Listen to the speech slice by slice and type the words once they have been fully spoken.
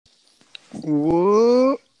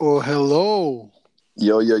Whoa! Oh, hello.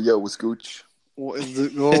 Yo, what's Gooch? What is the?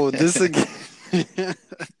 Oh, this again.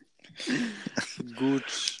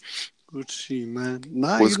 Gucci, Gucci, man.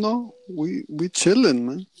 Nah, What's we chilling,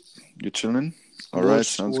 man. you chilling? All right, What's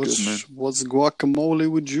sounds good, man. what's what's guacamole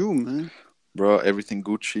with you, man? Bro, everything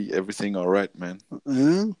Gucci, everything all right, man.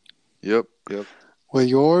 Yeah. Yep. Well,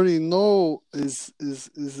 you already know is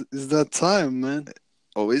that time, man.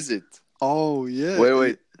 Oh, is it? Oh yeah,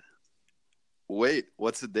 Wait.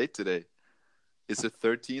 What's the date today? It's the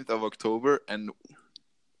 13th of October, and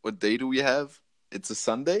what day do we have? It's a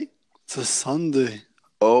Sunday? it's a Sunday.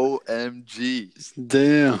 OMG.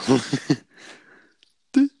 Damn.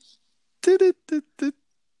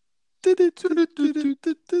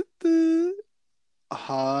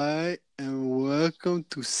 Hi and welcome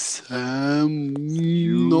to Sam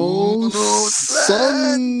No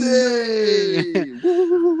Sunday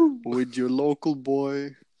Woo! with your local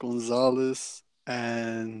boy Gonzalez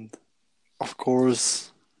and of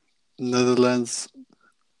course Netherlands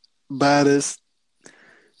baddest,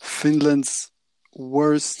 Finland's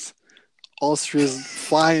worst, Austria's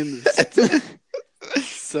finest.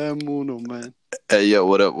 Sam Muno, man. Hey, yo,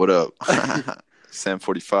 what up? Sam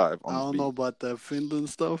 45 I on the don't beat. know about that Finland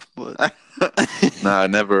stuff, but Nah, I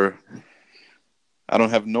never. I don't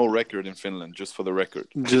have no record in Finland, just for the record.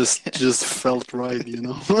 just felt right, you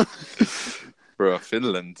know. Bro,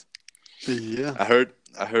 Finland. Yeah. I heard.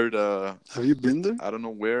 Have you been there? I don't know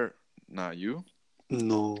where. Nah, you.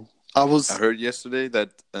 No. I heard yesterday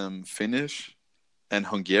that Finnish and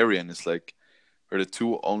Hungarian are the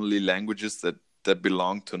two only languages that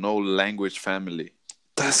belong to no language family.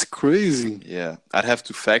 That's crazy. Yeah, I'd have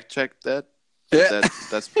to fact check that. Yeah.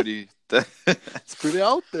 That's pretty. It's pretty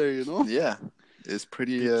out there, you know. Yeah, it's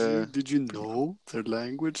pretty. Did you know their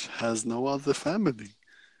language has no other family?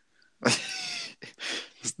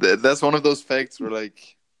 That's one of those facts where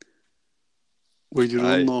Where you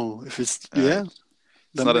don't know if it's yeah.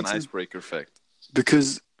 It's not an icebreaker fact.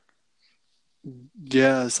 Because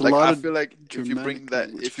yeah, it's a Like lot I of feel like if you Germanic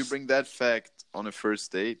bring that fact on a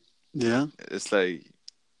first date, yeah. it's like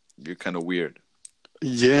you're kind of weird.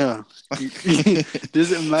 Yeah.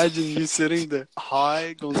 Just imagine you sitting there.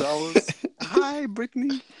 Hi, Gonzalez. Hi,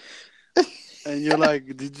 Brittany. And you're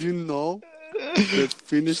like, did you know that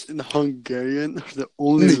Finnish and Hungarian are the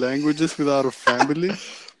only languages without a family?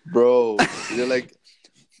 Bro, you're like,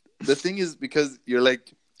 the thing is, because you're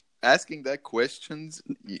like asking that question,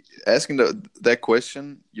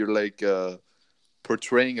 you're like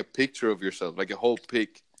portraying a picture of yourself, like a whole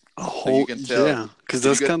pic. A So whole, you can tell. yeah. Because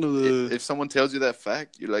that's kind of the... If someone tells you that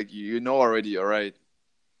fact, you're like, you know already, all right.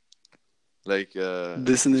 Like,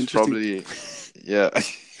 This is an it's interesting... probably, yeah,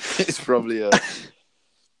 it's probably a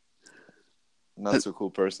not so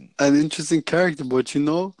cool person. An interesting character, but you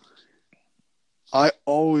know, I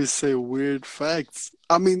always say weird facts.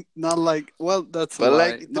 I mean, not like, well, that's a But lie.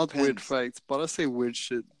 like, it Not weird depends. facts, but I say weird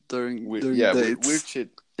shit during Yeah, dates. weird shit.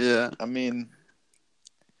 Yeah. I mean,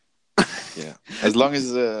 yeah. As long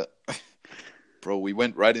as, bro, we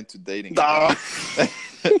went right into dating.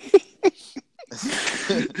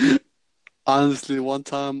 Honestly, one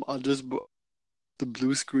time I just bought the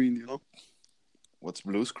blue screen, you know. What's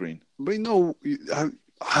blue screen? But you know,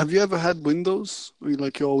 have you ever had Windows? Or you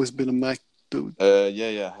always been a Mac dude?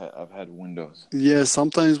 Yeah. I've had Windows. Yeah,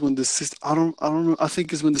 sometimes when the system, I don't know. I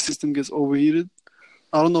think it's when the system gets overheated.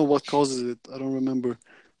 I don't know what causes it. I don't remember.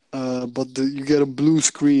 But you get a blue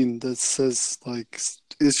screen that says like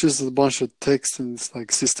it's just a bunch of text and it's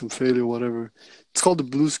like system failure, whatever. It's called the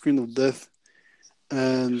blue screen of death.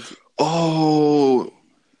 And oh,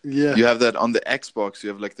 yeah, you have that on the Xbox. You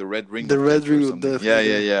have like the red ring. The red ring of something. death.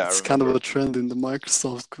 Yeah. It's kind of a trend in the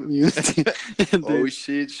Microsoft community. Oh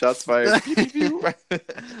shit! Shots fired.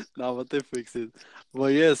 No, but they fixed it.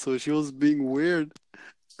 But yeah, so she was being weird.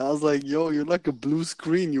 I was like, "Yo, you're like a blue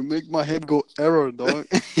screen. You make my head go error, dog."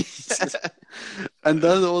 And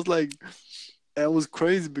then I was like, it was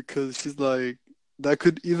crazy because she's like, that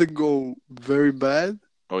could either go very bad,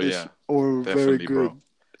 Oh yeah, or very definitely, good. bro.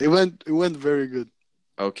 It went very good.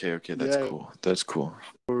 Okay, that's cool. That's cool.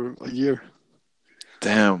 For a year.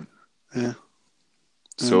 Damn. Yeah.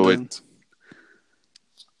 So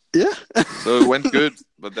yeah. So it went good,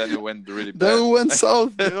 but then it went really bad. Then it went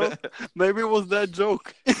south, you know. Maybe it was that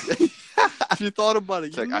joke. She thought about it.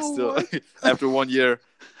 It's like I still, after 1 year,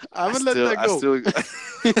 I haven't let that go.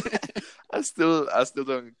 I still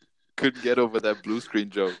couldn't get over that blue screen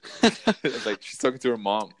joke. Like she's talking to her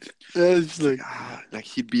mom. Yeah, she's like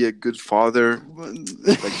he'd be a good father,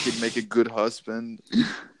 like he'd make a good husband.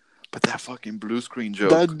 But that fucking blue screen joke.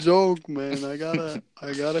 That joke, man. I gotta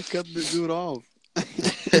cut the dude off.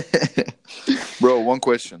 Bro, one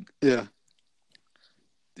question. Yeah.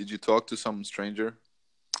 Did you talk to some stranger?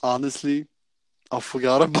 Honestly, I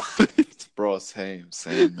forgot about it. Bro, same,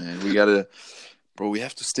 man. We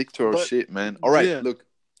have to stick to our But shit, man. All right, yeah, look,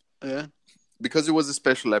 yeah, because it was a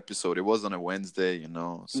special episode. It was on a Wednesday,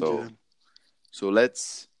 yeah. So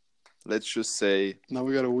let's just say, Now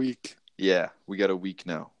we got a week. yeah, we got a week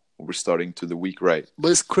now. We're starting to the week right.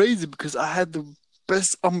 But it's crazy because I had the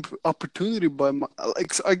best opportunity by my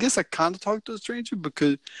like. I guess I kind of talked to a stranger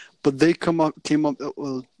but they came up.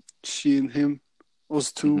 Well, she and him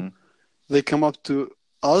was 2. Mhm. They come up to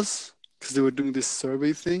us because they were doing this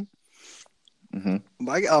survey thing. Mhm.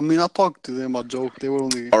 But I mean, I talked to them. I joked. They were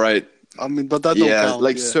only. All right. I mean, but that don't Yeah, count.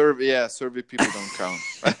 like yeah. survey people don't count.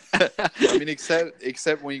 I mean,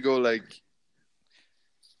 except when you go like,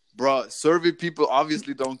 bro, survey people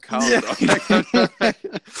obviously don't count. Yeah.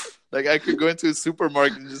 Like I could go into a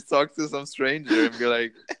supermarket and just talk to some stranger and be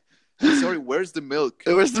like, "Sorry, where's the milk?"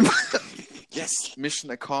 It was the, Yes, mission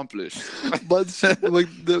accomplished. but like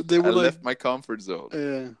they I were like, left my comfort zone.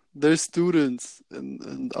 yeah, they're students,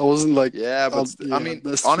 and I wasn't like, Yeah, but yeah, I mean,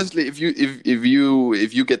 that's true. honestly, if you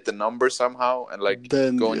get the number somehow and like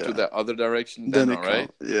Then go into yeah, that other direction, then then it all right.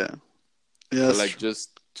 counts. Yeah, yeah, But that's like true.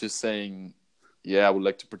 just saying, yeah, I would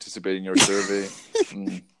like to participate in your survey.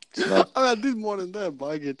 It's not. I mean, I did more than that, but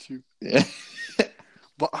I get you. Yeah.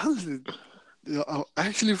 But honestly, I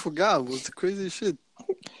actually forgot. It was the craziest shit.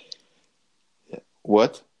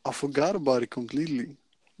 What? I forgot about it completely.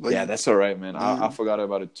 Like, Yeah, that's all right, man. I Mm. forgot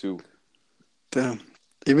about it too. damn.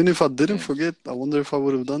 Even if I didn't Yeah. forget, I wonder if I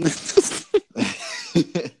would have done it.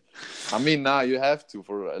 I mean, nah, you have to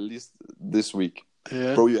for at least this week,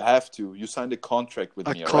 Yeah. bro. You have to. You signed a contract with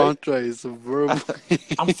A me, all right? contract is a verb.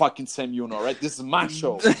 I'm fucking Sam Yuno, all right? This is my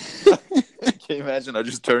show. Can you imagine? I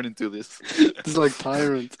just turned into this. It's like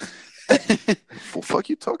tyrant. What the fuck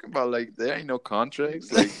you talking about? Like there ain't no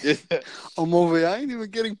contracts. Like, I'm over here. I ain't even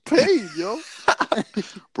getting paid, yo.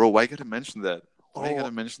 bro, why you gotta mention that? Why you Oh,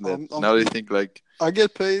 gotta mention that? I'm- Now they think like, I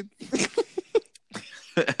get paid.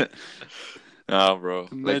 nah, bro.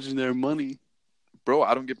 Like, Imaginary money. bro,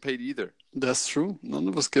 I don't get paid either. That's true. None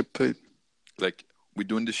of us get paid. Like we're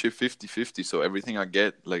doing the shit 50-50, so everything I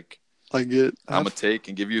get, like I get. I'm gonna take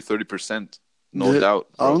and give you 30%. No Yeah, doubt.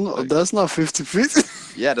 I Bro. don't know. Like, That's not 50-50.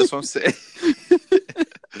 yeah, that's what I'm saying.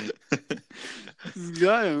 This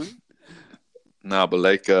guy, man. Nah, but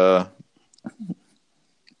like you're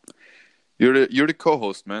the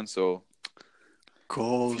co-host, man, so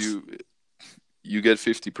Cause if you get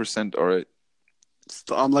 50%, all right.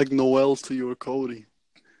 I'm like Noel to your Cody.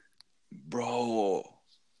 Bro.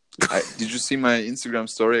 Did you see my Instagram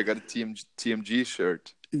story? I got a TMG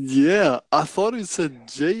shirt. Yeah, I thought it said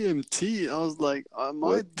JMT. I was like, am I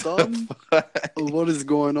What the dumb? fuck? What is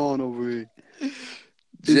going on over here?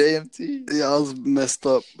 JMT? Yeah, I was messed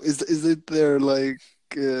up. Is it their like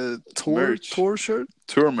Merch. tour shirt?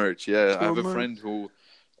 Tour merch, yeah. I Tour have a merch? friend who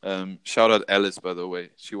shout out Alice, by the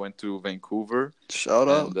way. She went to Vancouver. Shout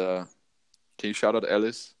out, And can you shout out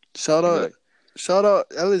Alice? shout Maybe, out, like, shout out,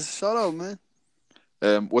 Ellis. Shout out, man.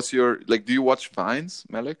 what's your like? Do you watch Vines,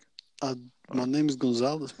 Malik? My name is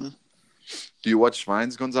Gonzalez, man. Do you watch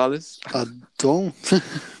Vines, Gonzalez? I don't.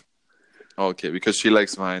 Okay, because she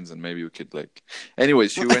likes Vines, and maybe we could like. Anyway,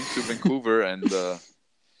 she went to Vancouver, and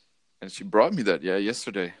she brought me that. Yeah,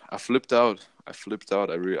 yesterday. I flipped out. I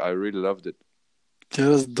really loved it. Yeah,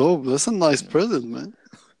 that's dope. That's a nice present, man.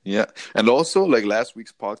 Yeah, and also like last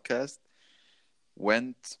week's podcast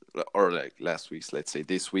went, or like last week's, let's say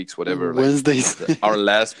this week's, whatever. Like, Wednesdays. our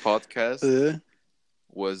last podcast Yeah,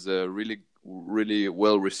 was really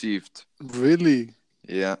well received. really.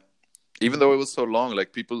 Yeah, even though it was so long,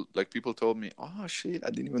 like people told me, "Oh shit, I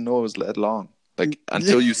didn't even know it was that long." Like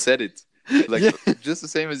until you said it, like Yeah. just the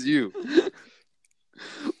same as you.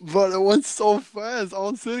 But it went so fast. I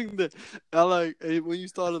was sitting there. I like when you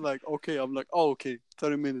started, like, okay, I'm like, oh, okay,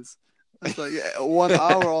 30 minutes. It's like 1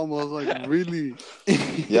 hour almost. Like, really?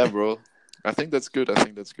 Yeah, bro. I think that's good.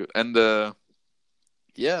 And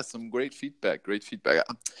yeah, some great feedback.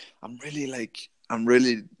 I'm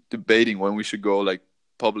really debating when we should go like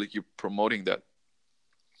public. You promoting that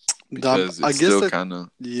because I it's guess still that, kind of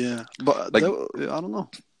yeah, but like I don't know.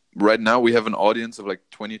 right now we have an audience of like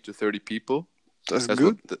 20 to 30 people. That's That's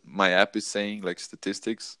good. what my app is saying, like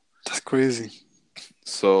statistics. That's crazy.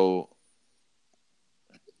 So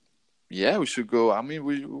yeah, we should go. I mean,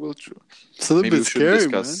 we will. It's a little Maybe bit we should scary,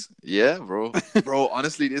 discuss. Yeah, bro. Bro,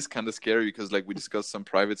 honestly, it is kind of scary because like we discussed some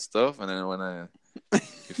private stuff, and then when you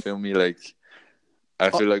feel me, like I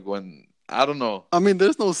feel like when I don't know. I mean,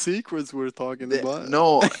 there's no secrets we're talking about.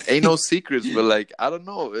 No, ain't no secrets, but like I don't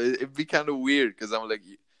know. It'd be kind of weird because I'm like,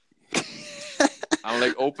 I'm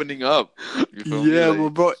like opening up. You feel me? Yeah, Like, but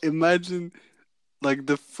bro, imagine like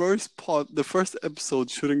the first episode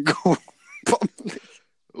shouldn't go public.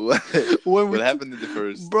 what, When we what happened in the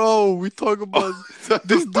first? Bro, we talk about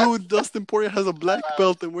this What? dude, Dustin Poirier, has a black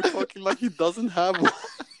belt, and we're talking like he doesn't have one.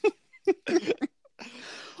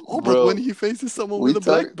 Oh, but Bro, when he faces someone we with a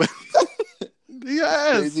black talk- belt,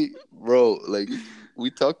 yes. crazy, bro. Like we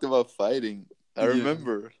talked about fighting. I Yeah.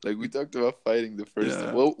 remember, like we talked about fighting the first Yeah.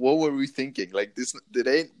 time. What were we thinking? Like this,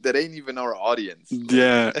 that ain't even our audience. Like,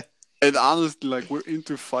 Yeah. And honestly, like we're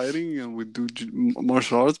into fighting and we do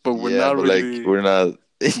martial arts, but we're yeah, not but really like we're not.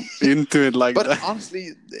 into it like But that. honestly,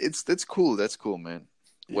 that's cool. That's cool, man.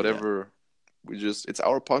 Yeah. Whatever. It's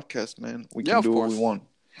our podcast, man. We Yeah, can of do what course. we want,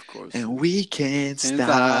 Of course. and we can't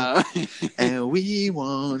stop, and we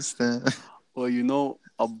won't stop. Well, you know,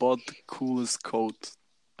 I bought the coolest coat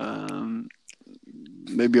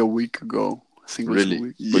maybe a week ago. I think it was a Really,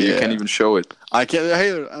 week. but you can't even show it. I can't.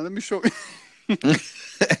 Hey, let me show you.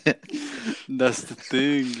 That's the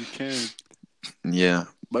thing. You can't. Yeah,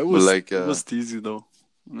 But it was like, it was steezy though.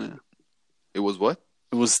 Yeah, it was what?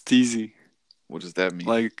 it was steezy. What does that mean?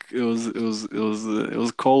 Like it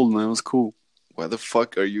was cold, man. It was cool. Why the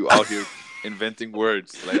fuck are you out here inventing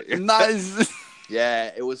words? Like, Nice,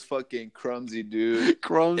 yeah, it was fucking clumsy, dude.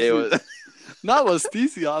 crumbs. It was. No, it was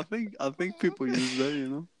steezy. I think people use that. You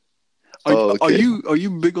know. Are, Oh, are okay.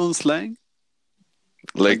 you big on slang?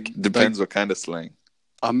 Like, depends what kind of slang.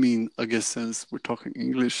 I mean, I guess since we're talking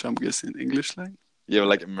English, I'm guessing English slang. Yeah,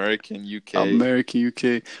 like American, UK. American,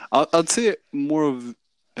 UK. I'd say more of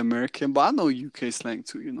American, but I know UK slang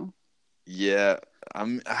too. You know. Yeah, I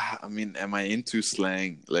mean, am I into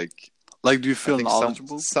slang? Like, Like, do you I feel think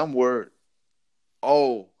knowledgeable? some word.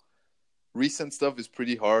 Oh, recent stuff is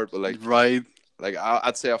pretty hard, but Right. like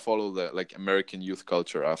I'd say I follow the like American youth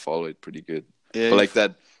culture. I follow it pretty good. Yeah. But like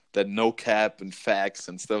that no cap and facts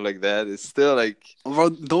and stuff like that is still like,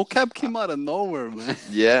 Bro, No Cap came out of nowhere, man.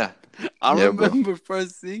 yeah. I Yeah, bro. remember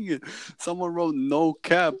first seeing it. Someone wrote No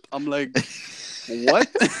Cap. I'm like, what?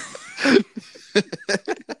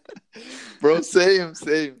 Bro, same.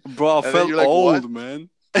 Bro, I And then felt you're like, old, what? man.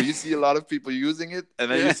 You see a lot of people using it, and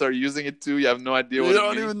then Yeah. you start using it too. You have no idea what You it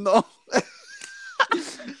don't means. even know.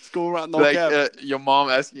 Just go around No Like Cap. your mom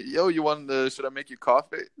asking you, "Yo, you want? Should I make you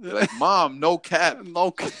coffee?" You're like, "Mom, no cap."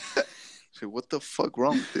 No Cap. Say, what the fuck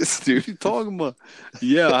wrong with this What dude? you talking about?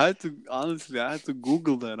 Yeah, I had to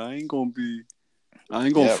Google that. I ain't gonna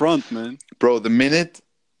Yeah. front, man. Bro, the minute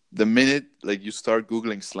like you start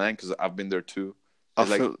googling slang, because I've been there too. I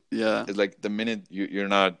It's like feel, yeah. it's like the minute you're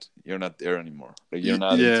not there anymore. Like you're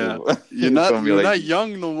not Yeah. into. You're not feel me? Like, not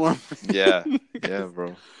young no more. Yeah,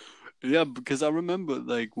 bro. Yeah, because I remember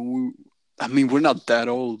like I mean, we're not that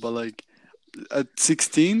old, but like at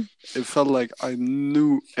 16, it felt like I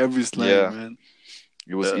knew every slang, Yeah. man.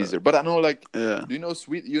 It was easier, but I know like, Yeah, do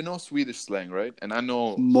you know Swedish slang, right? And I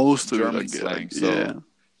know most of German it, like, slang, like, so yeah,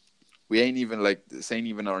 we ain't even like this ain't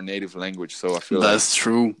even our native language. So I feel like, that's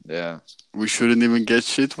true. yeah, We shouldn't even get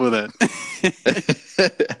shit for that.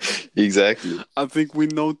 exactly. I think we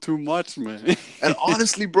know too much, man. And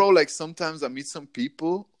honestly, bro, like sometimes I meet some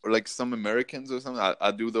people or like some Americans or something.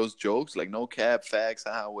 I do those jokes like no cap, facts,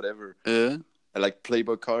 whatever. Yeah, I like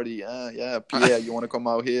Playboy Cardi, yeah, Pierre, you want to come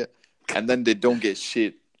out here? And then they don't get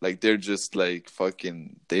shit. Like they're just like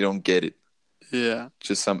fucking, they don't get it. yeah,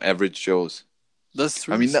 Just some average Joes. that's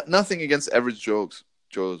true. I mean, nothing against average Joes,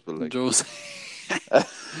 but like, Joe's.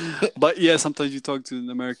 But yeah, sometimes you talk to an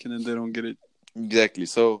American and they don't get it. exactly.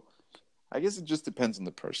 So I guess it just depends on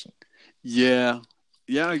the person. Yeah.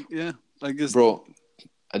 I guess, Bro,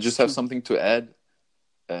 I just have something to add.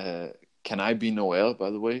 Can I be Noel, by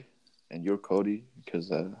the way? And you're Cody? Because,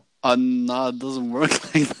 nah, it doesn't work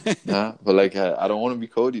like that. nah, but like, I don't want to be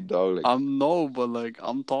Cody, dog. Like, But like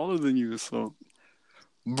I'm taller than you, so.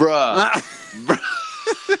 bruh.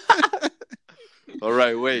 All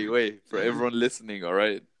right, wait. For everyone listening, all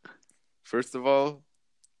right? First of all,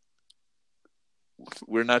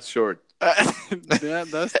 we're not short. Yeah,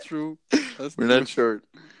 that's true. We're not short.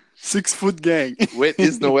 6 foot gang. Wait,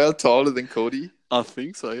 is Noel taller than Cody? I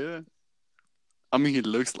think so, yeah. I mean, he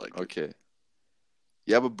looks like it. Okay.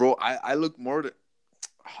 Yeah, but bro, I look more than...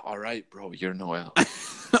 All right, bro, you're Noel.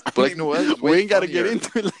 But like Noel is way We ain't gotta funnier. get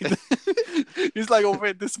into it like that. He's like over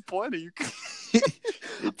here disappointed. You can...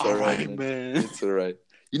 It's all right, man. It's all right.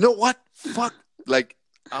 You know what? Fuck. Like,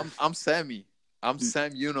 I'm Sammy. I'm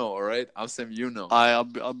Sam Yuno, all right? I'm Sam Yuno.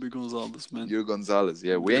 I'll be Gonzalez, man. You're Gonzalez.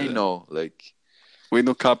 Yeah, we ain't Yeah. no, like... We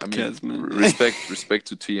no I mean, copycats, man. respect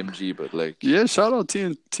to TMG, but like... Yeah, shout out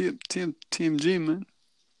TMG, man.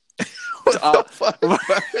 What the fuck?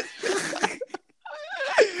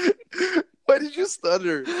 What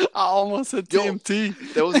stutter. I almost said Yo.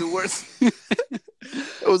 TMT. That was the worst.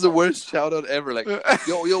 That was the worst shout out ever. Like,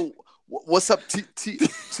 yo, what's up,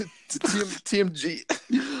 TMG?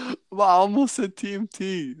 Well, I almost said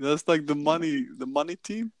TMT. That's like the money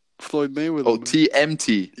team. Floyd Mayweather. Oh, man.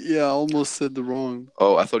 TMT. Yeah, I almost said the wrong.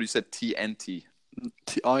 Oh, I thought you said TNT.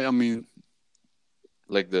 I mean,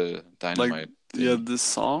 like the dynamite. yeah, this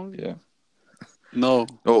song. Yeah. No.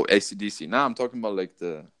 Oh, AC/DC. Nah, I'm talking about like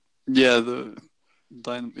the. Yeah, the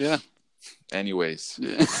dynamite. Yeah. Anyways.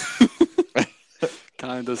 Yeah.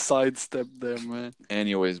 Kind of sidestep there, man.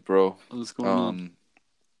 Anyways, bro. What's going on?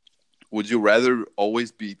 Would you rather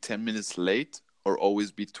always be 10 minutes late or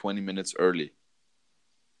always be 20 minutes early?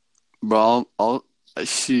 Bro,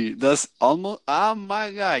 that's almost. Ah,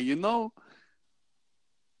 my guy,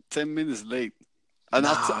 10 minutes late. And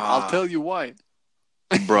I'll tell you why.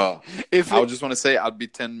 Bro, if I just want to say I'd be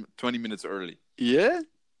 20 minutes early. Yeah?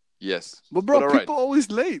 Yes. But bro, all people always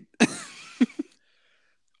late.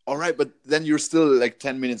 All right, but then you're still like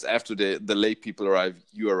 10 minutes after the late people arrive,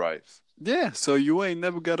 you arrive. Yeah, so you ain't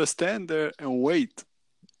never gotta stand there and wait.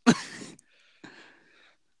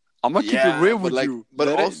 I'm gonna keep it real with you. But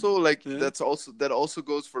also, that also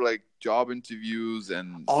goes for like job interviews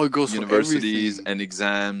and it goes universities for and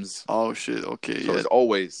exams. Oh shit! Okay, so it's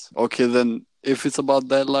always okay. Then if it's about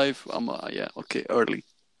that life, I'm early.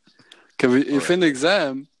 If an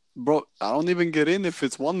exam, bro, I don't even get in if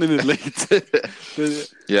it's 1 minute late.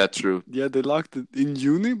 Yeah, true. Yeah, they locked it in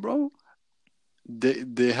uni, bro.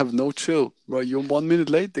 They have no chill, bro. You're 1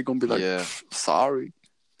 minute late, they're gonna be like, sorry,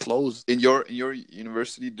 closed. In your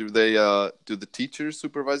university, do the teachers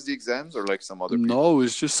supervise the exams or like some other people? No,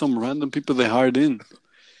 it's just some random people they hired in.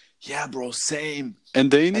 Yeah, bro, same.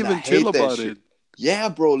 And they ain't even chill about it. Yeah,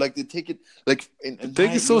 bro, like they take it like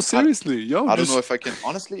take it so seriously. I don't know if I can.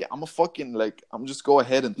 Honestly, I'm a fucking I'm just go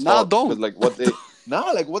ahead and talk. Nah, don't. Because like what they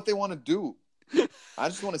what they want to do. I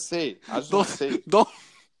just want to say.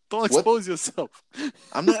 Don't expose yourself.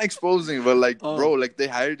 I'm not exposing, but like, bro, like they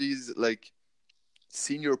hire these like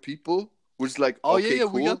senior people, which like, okay, yeah,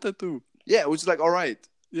 cool. we got that too. Yeah, which is like, all right.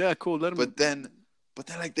 Yeah, cool. But then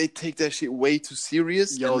like they take that shit way too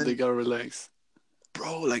serious. Yo, they gotta relax,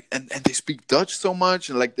 bro. Like, and they speak Dutch so much,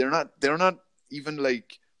 and like they're not even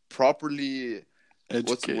like properly. Educated.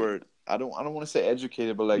 What's the word? I don't want to say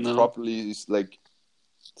educated, but like properly like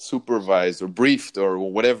supervised or briefed or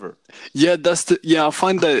whatever. Yeah, I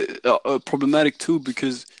find that problematic too,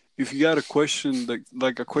 because if you got a question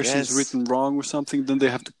like a question is written wrong or something, then they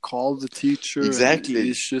have to call the teacher. Exactly.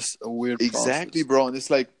 It's just a weird process. Exactly, bro. And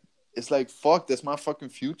it's like fuck, that's my fucking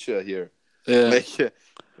future here. Yeah.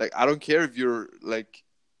 Like I don't care if you're like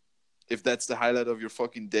if that's the highlight of your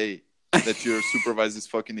fucking day that you're supervise this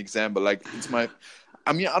fucking exam, but like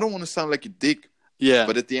I don't want to sound like a dick. Yeah.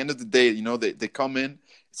 But at the end of the day, they come in,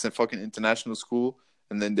 it's a fucking international school,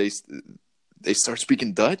 and then they start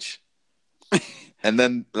speaking Dutch. and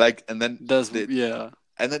then and then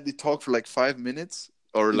they talk for like 5 minutes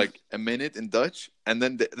or like a minute in Dutch, and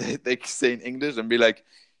then they say in English and be like,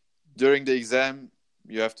 during the exam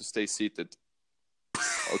you have to stay seated.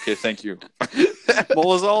 Okay, thank you. What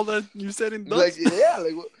was all that you said in Dutch?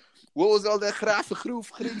 What was all that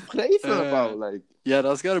graven about? Like, yeah,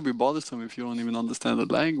 that's gotta be bothersome if you don't even understand the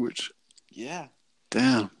language. Yeah.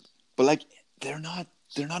 Damn. But like they're not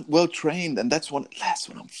well trained, and that's what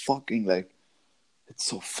I'm fucking like. It's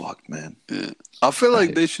so fucked, man. Yeah. I feel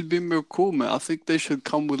like they should be more cool, man. I think they should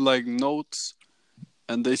come with like notes,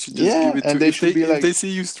 and they should just give it to you. If they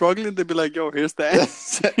see you struggling, they'd be like, "Yo, here's the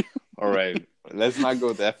answer." All right, let's not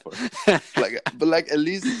go that far. But like at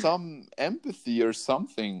least some empathy or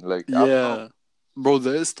something. Like bro,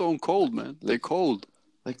 they're stone cold, man. They're cold.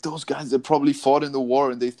 Like those guys that probably fought in the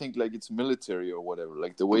war and they think like it's military or whatever.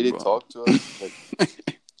 Like the way they talk to us, like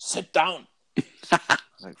sit down.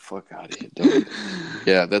 Like fuck out of here, dude.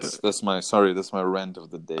 Yeah, that's my rant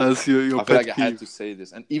of the day. That's your I feel like I had to say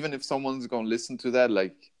this, and even if someone's gonna listen to that,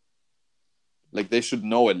 like they should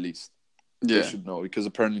know at least. Yeah, they should know because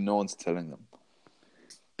apparently no one's telling them.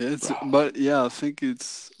 But yeah, I think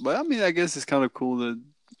it's. But I mean, I guess it's kind of cool that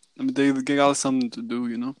they got something to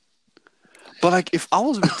do, But like, if I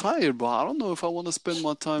was retired, bro, I don't know if I want to spend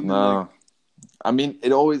my time. No, I mean,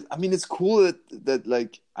 it's cool that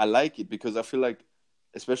like I like it because I feel like,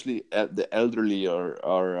 especially the elderly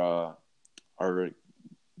are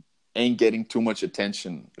ain't getting too much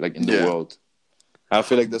attention like in the world. I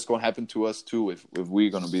feel like that's gonna happen to us too if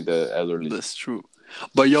we're gonna be the elderly. That's true.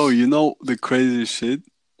 But yo, the crazy shit,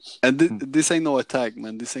 and this ain't no attack,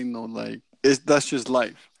 man. This ain't no like. That's just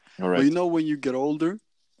life. All right. But when you get older.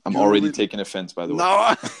 I'm already taking offense, by the way.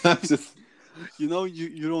 No, you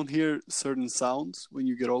don't hear certain sounds when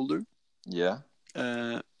you get older. Yeah.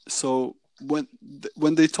 So when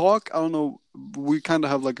they talk, I don't know. We kind of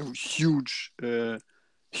have like a huge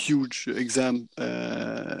exam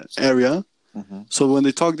area. Mm-hmm. So when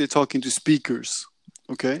they talk into speakers.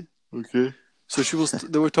 Okay. Okay. So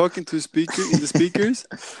they were talking to the speakers,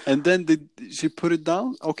 and then she put it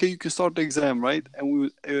down. Okay, you can start the exam, right? And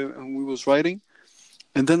we was writing,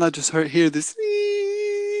 and then I just hear this.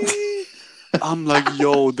 I'm like,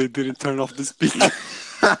 yo, they didn't turn off the speaker.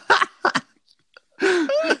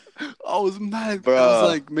 I was mad. Bruh. I was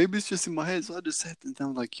like, maybe it's just in my head. So I just sat and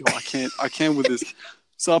I'm like, yo, I can't with this.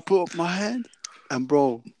 So I put up my hand, and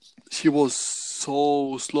bro, she was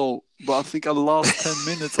so slow. But I think I lost 10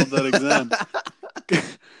 minutes on that exam.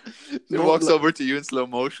 She walks over to you in slow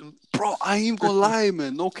motion. Bro, I ain't gonna lie,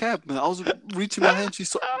 man. No cap, man. I was reaching my hand.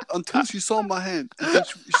 Until she saw my hand. And then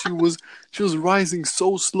she was rising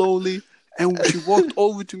so slowly, and she walked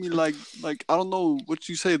over to me like I don't know what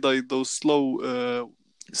you say, like those slow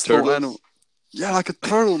animal. Yeah, like a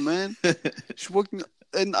turtle, man. She walked me,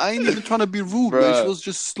 and I ain't even trying to be rude, man. She was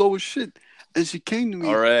just slow as shit, and she came to me.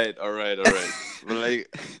 All right. But like,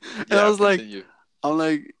 and I was continue.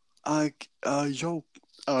 yo.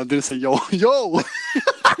 I didn't say yo.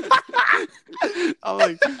 I'm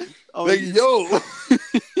like, yo.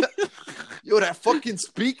 Yo, that fucking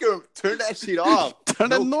speaker, turn that shit off. Turn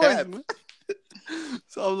that noise, man.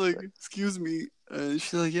 So I'm like, excuse me.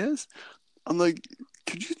 She's like, yes. I'm like,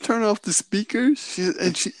 could you turn off the speakers?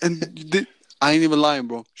 I ain't even lying,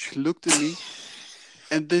 bro. She looked at me,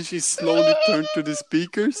 and then she slowly turned to the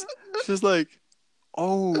speakers. She's like,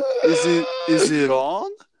 oh, is it on?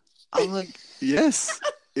 I'm like, yes,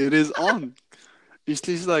 it is on. And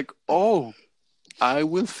she's like, oh, I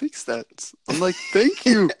will fix that. I'm like, thank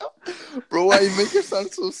you. Bro, why you make her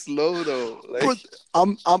sound so slow though? Like, but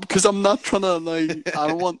because I'm not trying to like.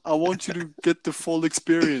 I want you to get the full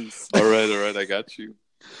experience. All right, I got you.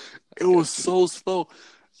 It was so slow,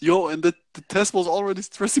 yo, and the test was already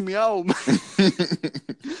stressing me out.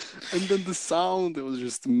 And then the sound, it was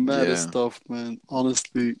just mad stuff, man.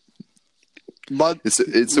 Honestly, but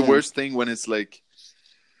it's the worst thing when it's like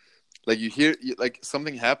you hear like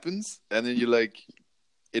something happens and then you like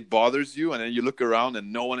it bothers you and then you look around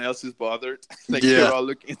and no one else is bothered. Like you're all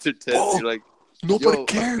looking at their test. Oh, you're like, nobody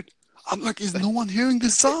cared. I'm like, is no one hearing the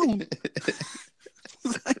sound?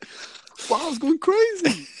 Like, wow, I was going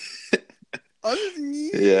crazy.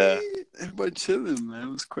 Everybody chilling, man.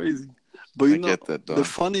 It was crazy. But you know, the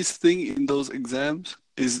funniest thing in those exams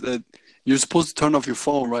is that you're supposed to turn off your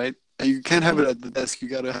phone, right? And you can't have it at the desk. You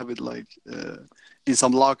gotta have it like in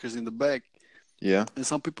some lockers in the back. Yeah. And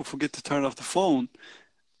some people forget to turn off the phone,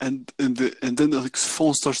 and then the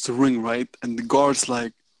phone starts to ring, right? And the guard's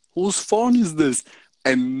like, "Whose phone is this?"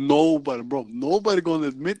 And nobody gonna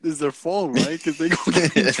admit it's their phone, right? Because they gonna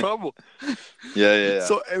get in trouble. Yeah.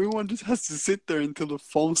 So everyone just has to sit there until the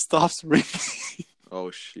phone stops ringing. Oh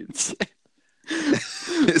shit!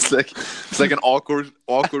 It's like an awkward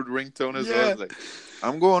ringtone as well. It's like,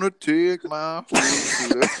 I'm gonna take my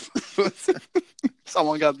phone.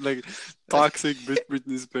 Someone got like toxic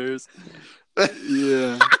Britney Spears.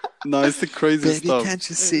 Yeah. No, it's the crazy stuff. Can't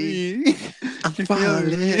you see? I'm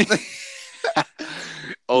falling.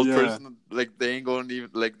 Old person, like they ain't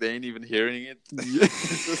even hearing it. Yeah.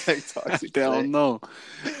 It's just like toxic. They don't know,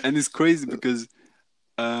 and it's crazy because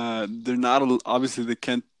they're not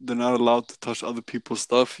allowed to touch other people's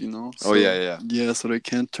stuff, you know. So, so they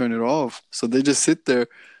can't turn it off. So they just sit there.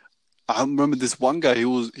 I remember this one guy.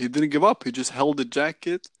 He didn't give up. He just held the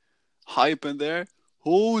jacket, hype in there.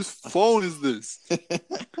 Whose phone is this?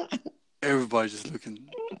 Everybody just looking.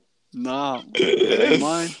 Nah, it ain't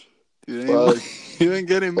mine. You ain't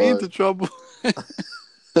getting me into trouble.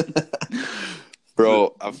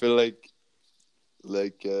 Bro, I feel like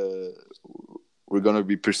we're gonna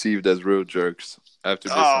be perceived as real jerks after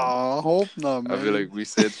this one. I hope not, man. I feel like we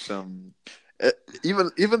said some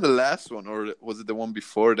even the last one, or was it the one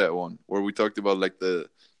before that one where we talked about like the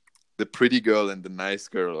pretty girl and the nice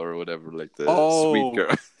girl or whatever, like the sweet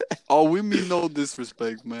girl. We mean no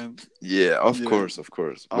disrespect, man. Yeah, of course.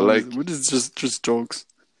 But like, we're just jokes.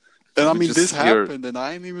 And I mean, this happened, and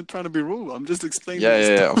I ain't even trying to be rude. I'm just explaining.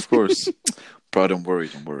 Yeah, of course. Bro, don't worry.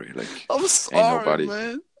 Like, I'm sorry, ain't nobody,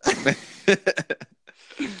 man.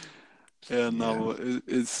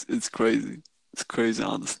 It's crazy. It's crazy,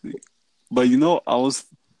 honestly. But you know,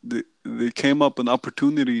 they came up an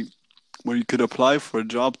opportunity where you could apply for a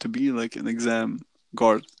job to be like an exam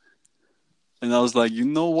guard, and I was like, you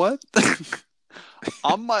know what?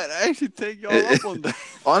 I might actually take y'all up on that.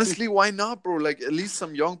 Honestly, why not, bro? Like, at least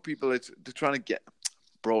some young people they're trying to get.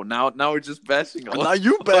 bro. Now we're just bashing. Now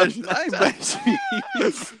you bashing. I ain't bashing.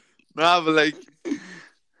 Nah, but like, I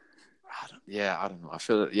don't know. I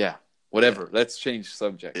feel it. Yeah, whatever. Let's change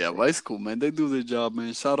subject. Yeah, bro. but it's cool, man. They do their job,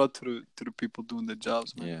 man. Shout out to the people doing their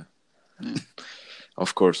jobs, man. Yeah.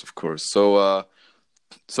 Of course. So,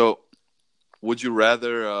 would you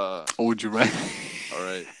rather? Or would you rather? All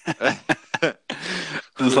right.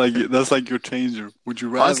 That's like your changer. Would you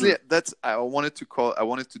rather? Honestly, I wanted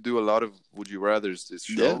to do a lot of would you rather's this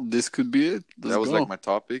show. Yeah, this could be it. That was like my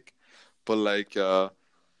topic, but like,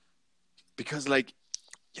 because like,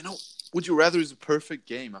 would you rather is a perfect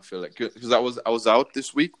game. I feel like because I was out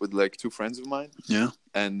this week with like two friends of mine. Yeah.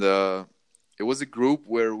 And it was a group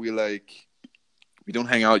where we don't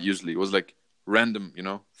hang out usually. It was like random,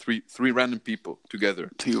 three random people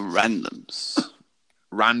together. Two randoms.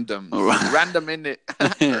 Random in it.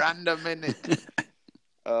 Random in it.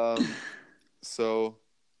 So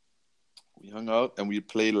we hung out and we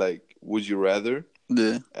played like Would You Rather.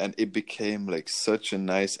 Yeah. And it became like such a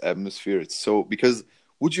nice atmosphere. It's so because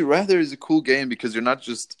Would You Rather is a cool game because you're not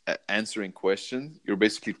just answering questions. You're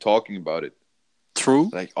basically talking about it. True.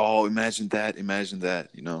 Like, oh, imagine that.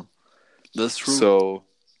 That's true. So,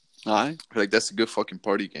 alright. Like that's a good fucking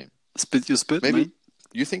party game. Spit your spit, Maybe. man.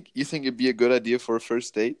 You think it'd be a good idea for a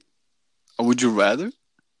first date? Or would you rather?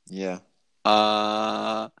 Yeah.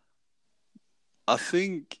 I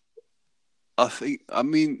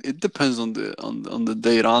mean it depends on the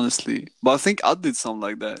date, honestly. But I think I did something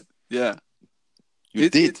like that. Yeah. You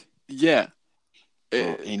did? Yeah.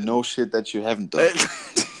 Ain't no shit that you haven't done.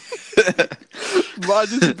 But I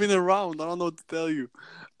just been around. I don't know what to tell you.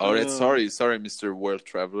 All right, sorry, Mr. World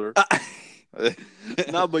Traveler.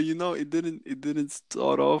 No, but it didn't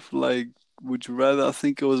start off like would you rather. I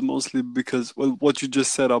think it was mostly because what you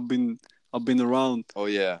just said. I've been around. Oh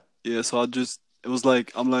yeah. Yeah, so it was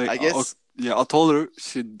like I'm like I guess I told her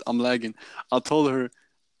shit. I'm lagging. I told her,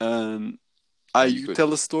 you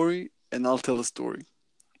tell a story and I'll tell a story,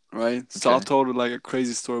 right? So I told her like a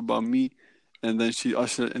crazy story about me. And then she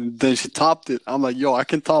topped it. I'm like, yo, I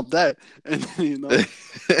can top that. And then,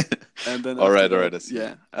 and then all right. I see.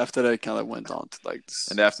 Yeah. After that, it kind of went on to like this.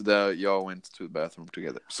 And after that, y'all went to the bathroom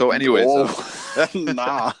together. So, anyways,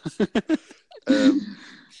 nah. But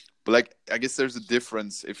like, I guess there's a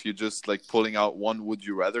difference if you're just like pulling out one "Would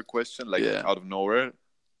you rather" question, like out of nowhere.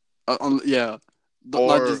 Yeah.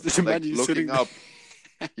 Or just imagine looking sitting up.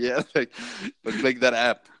 Yeah, like that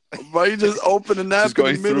app. But you just open an app just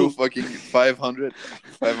going in the middle. through fucking 500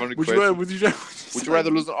 Would you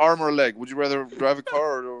rather lose an arm or a leg? Would you rather drive a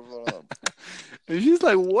car or And she's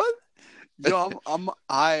like, "What? Yo, I'm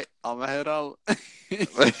a head out." But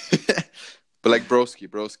like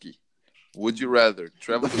broski, would you rather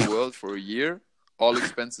travel the world for a year, all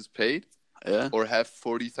expenses paid, or have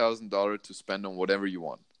 $40,000 to spend on whatever you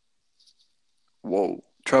want? Whoa,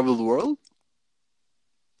 travel the world,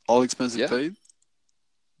 all expenses paid.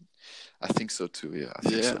 I think so too. Yeah, I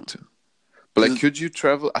think so too. But like, could you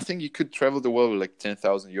travel? I think you could travel the world with like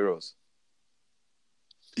 10,000 euros.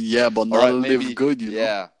 Yeah, but not live good, you know.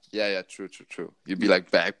 Yeah. True. You'd be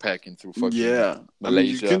like backpacking through fucking Malaysia. I mean,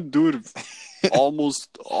 you can do it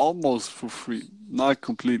almost for free. Not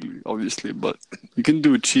completely, obviously, but you can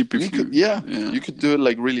do it cheap if you could. Yeah, you could do it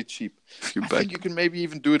like really cheap. I think you can maybe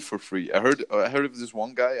even do it for free. I heard of this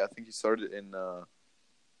one guy. I think he started in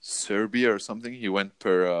Serbia or something. He went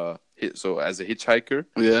as a hitchhiker.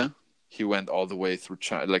 Yeah. He went all the way through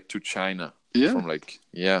China, like to China. Yeah. From There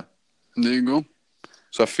you go.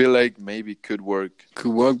 So I feel like maybe it could work.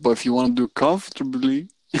 But if you want to do it comfortably.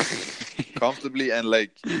 And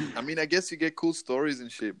like, I mean, I guess you get cool stories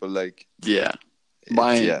and shit, but like. Yeah.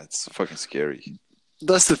 It's fucking scary.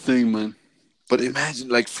 That's the thing, man. But imagine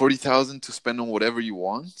like 40,000 to spend on whatever you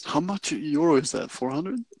want. How much euro is that?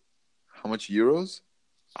 400? How much euros?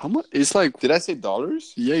 How much? It's like. Did I say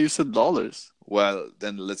dollars? Yeah, you said dollars. Well,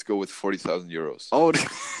 then let's go with 40,000 euros. Oh.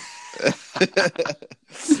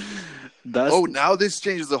 Now this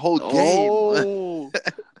changes the whole game.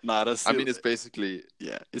 Nah, that's. I mean, it's basically.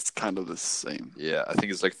 Yeah, it's kind of the same. Yeah, I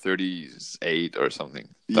think it's like 38 or something.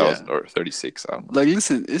 1,000 or 36. I don't know. Like,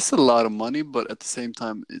 listen, it's a lot of money, but at the same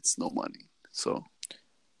time, it's no money. So.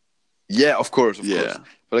 Yeah, of course. But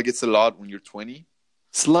like, it's a lot when you're 20.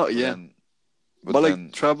 It's a lot, yeah. But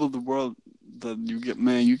like, travel the world, you get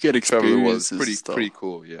experience. Travel was pretty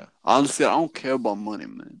cool, yeah. Honestly, I don't care about money,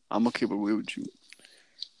 man. I'm gonna keep it real with you.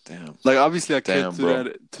 Damn. Like, obviously, I care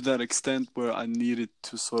to that extent where I need it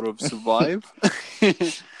to sort of survive.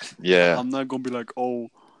 Yeah. I'm not gonna be like, oh,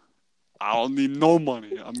 I don't need no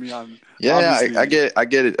money. I mean, I get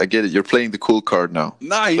it. You're playing the cool card now.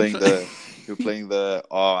 Nah, you're playing the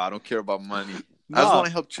I don't care about money. I just Nah, want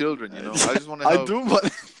to help children. I just want to I help do, but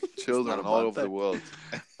it's children not all about over the that. world.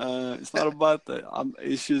 It's not about that.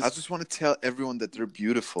 It's I just. just want to tell everyone that they're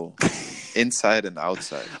beautiful, inside and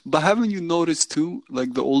outside. But haven't you noticed too?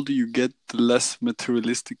 Like the older you get, the less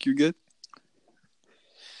materialistic you get.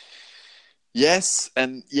 Yes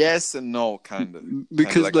and no, kind of.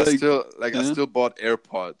 Because Like I like, still I yeah, still bought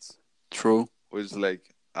AirPods, true, which like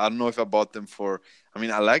I don't know if I bought them for. I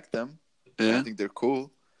mean, I like them. I yeah. think they're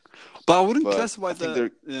cool, But I wouldn't but classify I think that.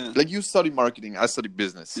 they're Yeah, like you study marketing, I study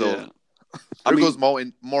business, so yeah. I there goes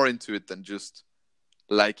mean, more into it than just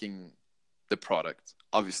liking the product.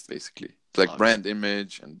 obviously, Basically, it's like obviously, brand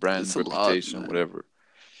image and brand it's a lot, reputation, man. whatever.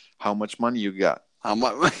 How much money you got? I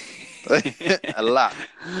might. A lot.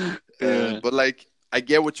 Yeah, But like, I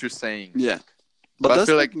get what you're saying. yeah. But But I that's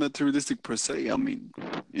feel not like materialistic per se. I mean,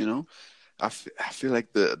 you know. I feel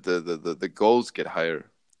like the goals get higher.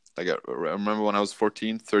 Like I remember when I was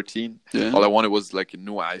 14, 13, Yeah. all I wanted was like a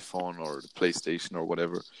new iPhone or the PlayStation or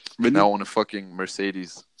whatever. Really? Now I want a fucking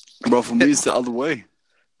Mercedes. Bro, for me it's the other way.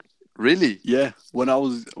 Really? Yeah. When I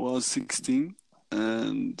was 16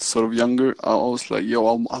 and sort of younger, I was like, yo,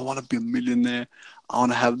 I want to be a millionaire. I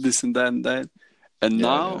want to have this and that and that. And Yeah,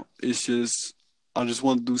 now yeah. it's just I just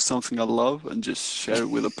want to do something I love and just share it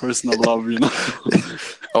with a person I love, you know.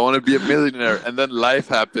 I want to be a millionaire, and then life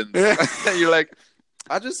happens. Yeah. You're like,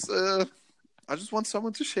 I just want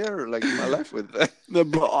someone to share like my life with. No,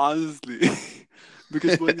 but honestly,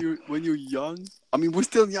 because when you're young, I mean, we're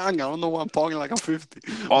still young. I don't know why I'm talking like I'm 50.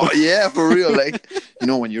 Oh But yeah, for real. Like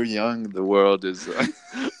when you're young, the world is.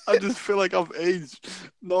 I just feel like I've aged.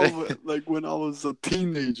 No, but like when I was a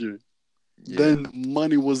teenager, Yeah. then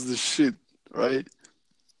money was the shit, right?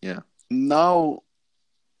 Yeah. Now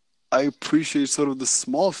I appreciate sort of the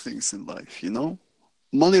small things in life, you know?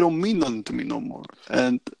 Money don't mean nothing to me no more.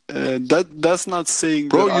 And that's not saying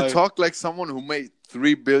Bro, that you I... talk like someone who made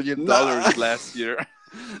 $3 billion Nah. last year.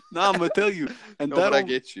 Nah, I'm gonna tell you. And No, that but I don't,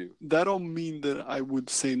 get you. that don't mean that I would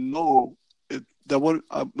say no.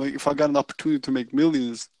 Like, if I got an opportunity to make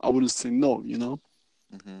millions, I wouldn't say no, you know?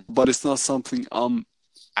 Hmm. But it's not something I'm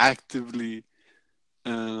actively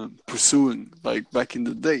pursuing like back in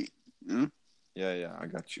the day. You know? Yeah, yeah, I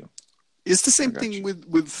got you. It's the I same got thing you.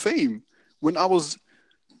 with fame. When I was,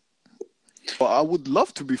 well, I would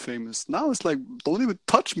love to be famous. Now it's like, don't even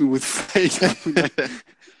touch me with fame. Like,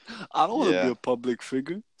 I don't want to be Yeah. a public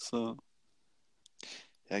figure. So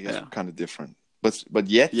I guess Yeah. we're kind of different. But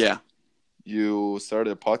yet yeah, you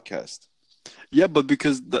started a podcast. yeah. But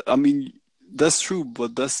because I mean, that's true.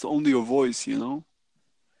 But that's only your voice, you know.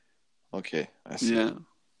 Okay, I see. Yeah.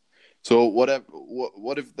 So what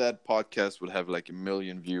if that podcast would have like 1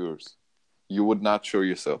 million viewers? You would not show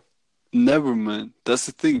yourself. Never, man. That's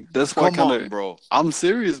the thing. That's why Come on, bro. I'm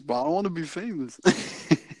serious, but I don't want to be famous.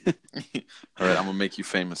 All right, I'm gonna make you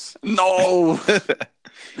famous. No.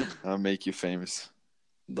 I'll make you famous.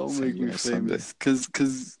 Don't Send make you me a Sunday. famous,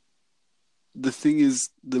 cause the thing is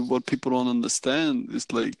that what people don't understand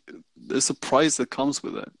is like there's a price that comes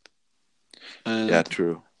with that, and Yeah,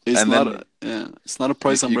 true. it's And not then it's not a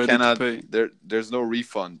price I'm you ready cannot. to pay. There's no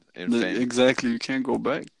refund in fame. Exactly, you can't go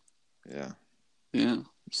back. Yeah. Yeah,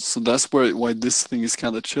 so that's why this thing is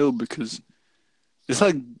kind of chill because it's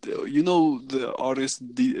like the artist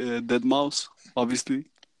Dead Mouse, obviously.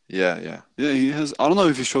 Yeah, yeah. Yeah, he has. I don't know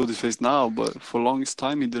if he showed his face now, but for longest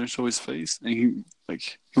time he didn't show his face, and he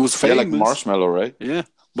was Yeah, famous. like Marshmallow, right? Yeah,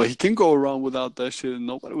 but he can go around without that shit, and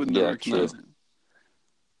nobody would Yeah, recognize him.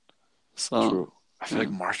 So True. I feel yeah.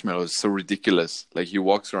 like Marshmallow is so ridiculous. Like he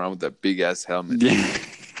walks around with that big ass helmet. Yeah,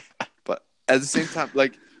 But at the same time,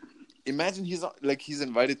 like imagine he's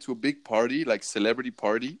invited to a big party, like celebrity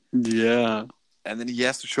party, yeah. and then he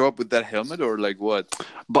has to show up with that helmet or like what?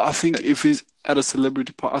 But I think if he's at a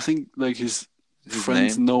celebrity party, I think like his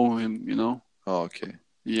friends name? know him. You know. Oh, okay.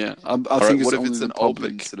 Yeah, I All think right, it's what if only it's the an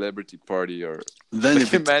public. open celebrity party or Then like,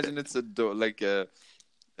 if it's, imagine it's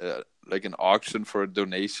like an auction for a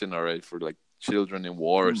donation, all right, for like children in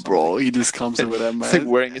war or something. bro, he just comes in with that It's like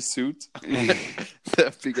man. wearing a suit,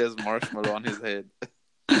 that big ass marshmallow on his head.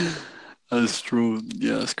 That's true.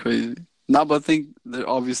 Yeah, that's crazy. No, but I think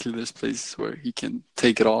obviously there's places where he can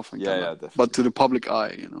take it off and Yeah, kinda, yeah, definitely. but to the public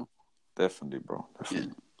eye, you know. Definitely, bro.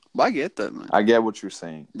 Definitely. But I get that, man. I get what you're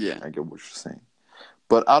saying. Yeah. I get what you're saying.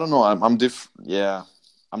 But I don't know. I'm Yeah,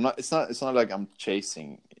 I'm not. It's not like I'm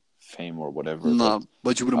chasing fame or whatever. No,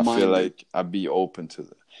 but you but wouldn't I mind feel it. like I'd be open to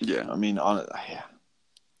that. Yeah, I mean, yeah.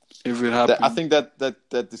 if it happened. I think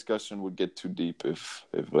that discussion would get too deep if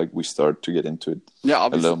like we start to get into it yeah, a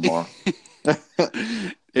obviously. little more.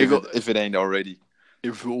 if it ain't already.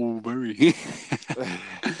 If very.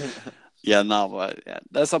 Yeah, no, but yeah,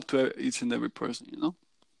 that's up to each and every person, you know.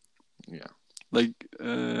 Yeah. Like,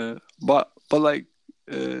 but like,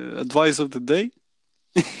 advice of the day.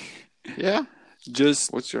 Yeah.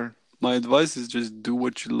 Just What's your my advice is just do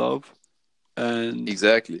what you love, and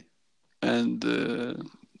exactly? and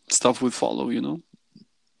stuff will follow, you know.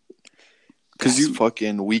 Because That's you,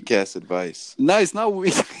 fucking weak ass advice. nice now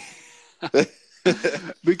we,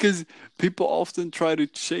 because people often try to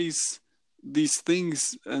chase these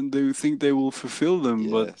things and they think they will fulfill them,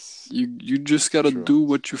 but Yes. you just gotta True. do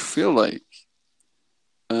what you feel like.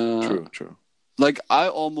 True. True. Like I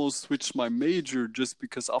almost switched my major just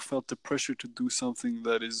because I felt the pressure to do something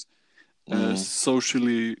that is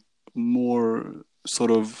socially more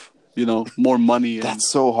sort of, you know, more money and That's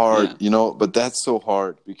so hard, yeah, you know. But that's so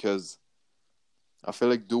hard because I feel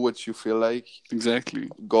like do what you feel like exactly.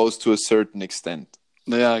 goes to a certain extent.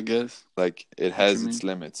 Yeah, I guess. Like it What you has its mean?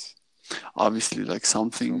 limits. Obviously, like some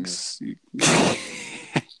Feel me? things,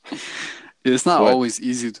 it's not What? always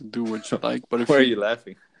easy to do what you like. But if Why are you, you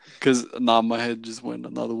laughing? because now my head just went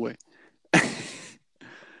another way.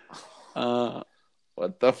 uh,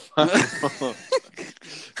 What the fuck?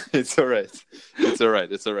 It's all right. It's all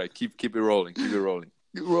right. It's all right. Keep it rolling. Keep it rolling.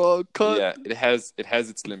 raw cut. Yeah, it has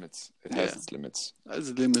its limits. It has Yeah, its limits.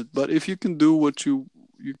 that's the limit. But if you can do what you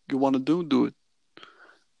want to do it.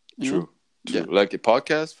 You know? True. Yeah, True. Like a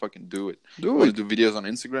podcast, fucking do it. do Want it. to do videos on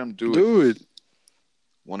Instagram? Do it. Do it.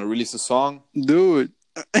 Want to release a song? Do it.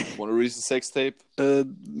 Want to release a sex tape?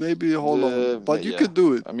 Maybe hold on, but you Yeah. could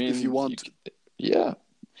do it I mean, if you want to. yeah.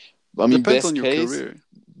 I mean, Depends on your career.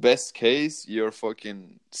 best case, your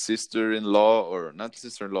fucking sister-in-law or not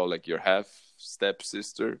sister-in-law, like your half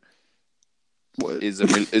step-sister What? is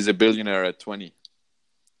a billionaire at 20.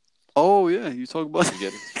 Oh yeah, you talk about. You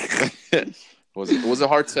get it? It was a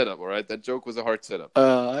hard setup, all right? That joke was a hard setup.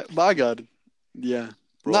 But I got it. Yeah.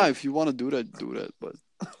 Bro. Nah, if you want to do that, do that. But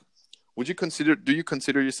Do you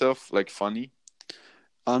consider yourself like funny?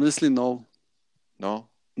 honestly, no. No?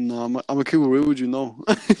 No, I'm a kid. Where would you know?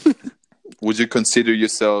 Would you consider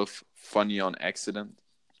yourself funny on accident?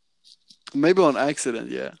 Maybe on accident,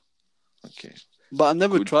 yeah. Okay. But I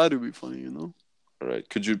never try to be funny, you know? All right.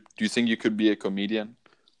 Do you think you could be a comedian?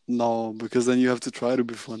 No, because then you have to try to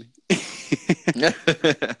be funny.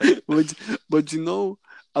 But you know,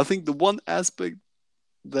 I think the one aspect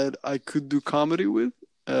that I could do comedy with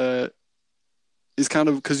is kind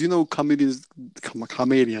of because you know comedians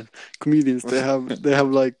they have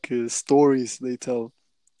like stories they tell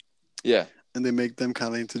Yeah. and they make them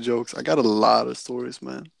kind of into jokes. I got a lot of stories,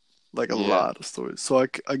 man, like a Yeah. lot of stories. So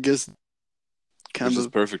I guess kind Which is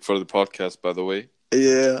of perfect for the podcast, by the way.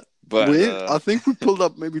 yeah. But I think we pulled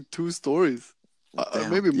up maybe 2 stories,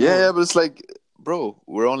 maybe more. Yeah, but it's like, bro,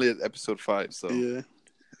 we're only at episode 5, so Yeah.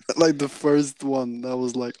 Like the first one that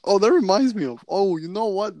was like, oh, that reminds me of. Oh, you know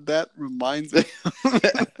what? That reminds me.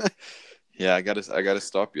 yeah, I gotta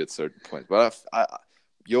stop you at certain points. But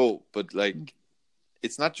but like,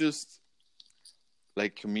 it's not just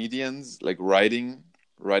like comedians like writing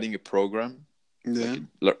a program. Yeah,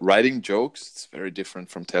 Like, writing jokes, it's very different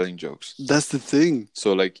from telling jokes. that's the thing.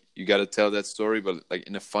 So like, you gotta tell that story, but like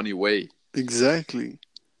in a funny way. Exactly.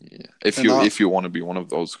 Yeah, if you want to be one of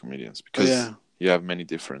those comedians, because you have many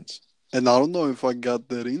different. And I don't know if I got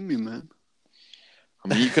that in me, man. I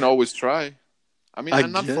mean, you can always try. I mean,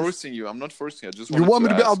 I'm not guess. forcing you. I'm not forcing you. I just You want me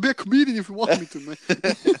to be? ask. I'll be a comedian if you want me to, man.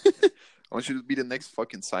 I want you to be the next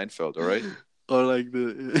fucking Seinfeld, all right? Or like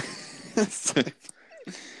the.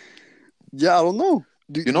 Yeah, I don't know.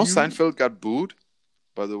 You know, Seinfeld got booed,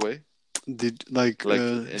 by the way. Did like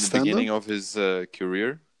in the beginning of his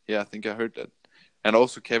career? Yeah, I think I heard that. And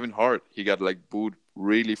also Kevin Hart, he got like booed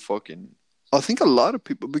really fucking. I think a lot of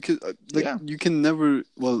people, because you can never.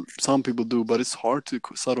 Well, some people do, but it's hard to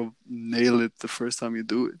sort of nail it the first time you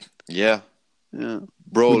do it. Yeah. Yeah.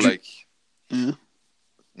 Bro, Yeah.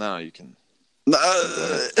 No, you can.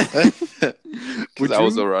 Would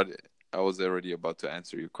I was already about to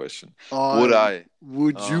answer your question.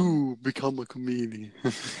 Would you become a comedian?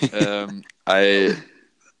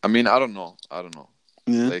 I mean, I don't know.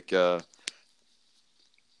 Yeah. Like,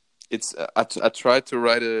 it's I tried to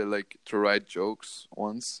write jokes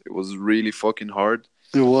once. It was really fucking hard.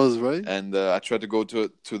 It was, right? And I tried to go to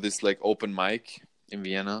this like open mic in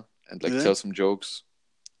Vienna and like tell some jokes.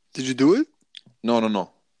 Did you do it? No.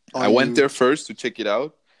 I went there first to check it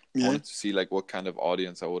out. I wanted to see like what kind of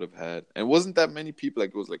audience I would have had. And it wasn't that many people. Like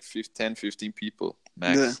it was like 10, 15 people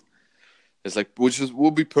max. Yeah. It's like,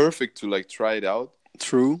 would be perfect to like try it out.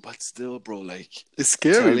 True. But still, bro, like it's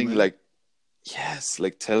scary, man. Like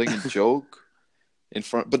telling a joke in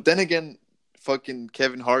front. But then again, fucking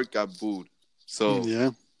Kevin Hart got booed. So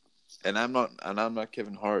yeah. I'm not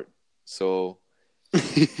Kevin Hart. So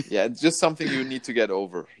yeah, it's just something you need to get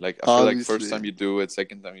over. Like I feel like first time Obviously, you do it,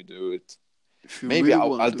 second time you do it. if you Maybe really I'll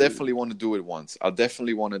want to do it. definitely want to do it once. I'll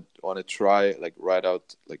definitely want to try like write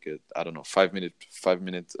out like a I don't know 5 minute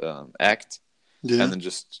act, Yeah, and then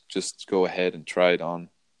just go ahead and try it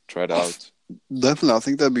out. definitely. I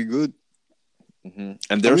think that'd be good.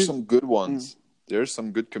 And I there's mean, some good mm, ones. There's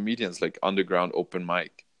some good comedians like underground open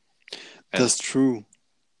mic, and that's true.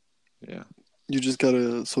 yeah, You just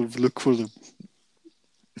gotta sort of look for them.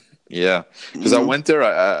 yeah. Because You I know? went there,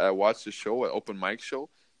 I watched the show, an open mic show.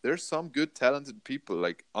 There's some good talented people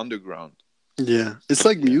like underground. Yeah, it's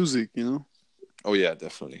like Yeah. music, you know. Oh yeah,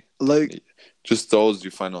 definitely. Like, Just those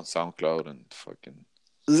you find on SoundCloud and fucking.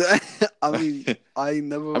 I mean, I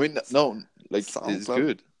I never mean, no, like it's SoundCloud.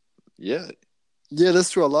 good. Yeah, Yeah, that's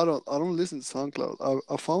true. I don't listen to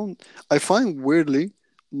SoundCloud. I find weirdly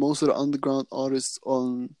most of the underground artists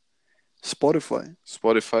on Spotify.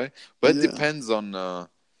 Spotify, but it Yeah, depends on.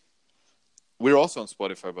 We're also on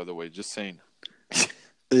Spotify, by the way. Just saying.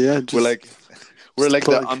 yeah, We're like, we're just a like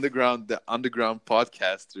plug. the underground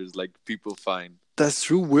podcasters. Like people find. That's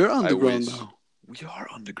true. We're I underground wish now. we are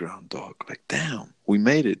underground, dog. Like, damn, we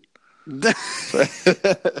made it.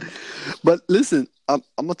 But listen, I'm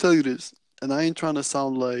gonna tell you this, and I ain't trying to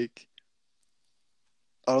sound like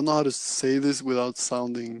I don't know how to say this without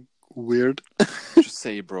sounding weird. Just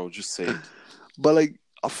say it, bro. Just say it. But like,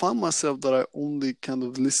 I find myself that I only kind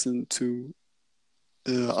of listen to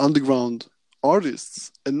underground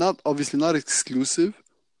artists, and not obviously not exclusive,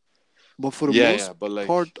 but for the Yeah, most yeah, but like,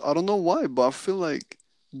 part, I don't know why, but I feel like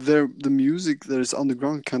the music that is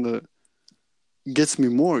underground kind of gets me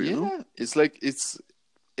more, you know? yeah, it's like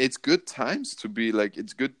it's good times to be like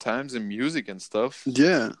it's good times in music and stuff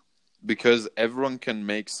Yeah, because everyone can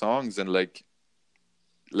make songs and like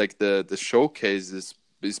the showcase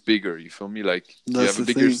is bigger. You feel me? Like you that's have a the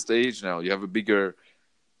bigger thing. stage now. You have a bigger.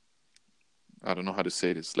 I don't know how to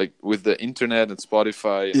say this. Like with the internet and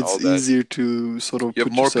Spotify and It's all that, easier to sort of you have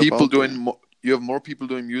put more yourself people out doing. there. You have more people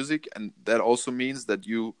doing music, and that also means that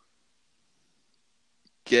you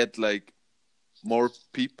get like more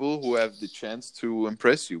people who have the chance to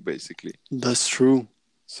impress you, basically. That's true.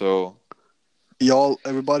 So,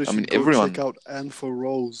 Everybody I mean, should go check everyone, out And for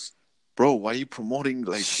Rose. bro, why are you promoting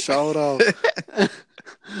like? Shout out.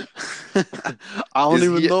 I don't Is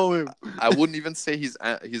even he? know him. I wouldn't even say he's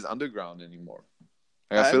underground anymore.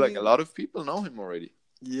 Like, I I feel like a mean, lot of people know him already.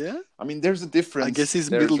 yeah. I mean, there's a I guess difference.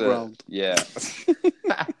 he's middle There's a ground. yeah.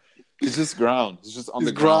 It's just ground. It's just on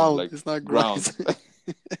It's the ground, ground. like It's not ground. grind.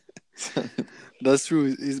 That's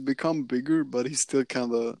true. He's become bigger, but he's still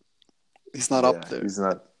kind of he's not up Yeah, there. he's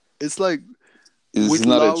not. It's like He's with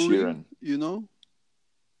not Ed Lowry, Sheeran. you know.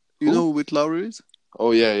 You know Who? who with Lowry is?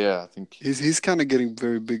 Oh yeah, yeah. I think He's kind of getting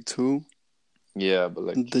very big too. yeah, but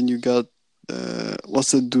And like, then you got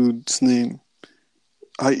what's the dude's name?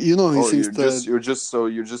 You know he oh, sings that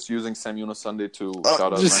you're just using Sam Yunus Sunday to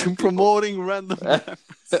shout out just random people, promoting random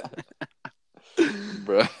rappers.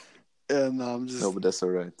 bro. And I'm No, just but that's all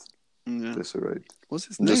right. yeah. That's all right. What's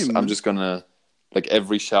his I'm name, man? just gonna like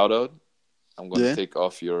every shout out. I'm gonna Yeah, take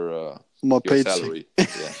off my your paycheck. salary.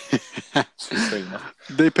 Yeah, just so you know.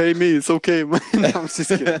 They pay me. It's okay, man. I'm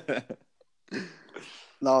just kidding.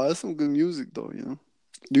 No, that's some good music though. You know.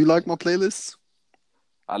 Do you like my playlists?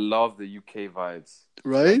 I love the UK vibes.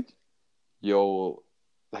 Right? Like, yo,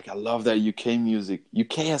 like I love that UK music.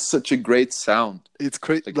 UK has such a great sound. It's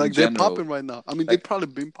crazy. Like Like in they're general, popping right now. I mean, they've like probably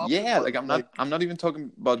been popping, yeah, but like like I'm not even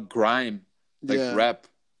talking about grime, like yeah, rap,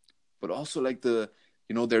 but also like their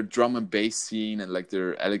drum and bass scene and like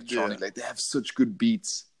their electronic. yeah, Like they have such good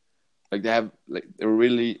beats. Like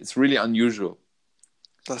it's really unusual.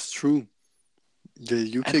 that's true. The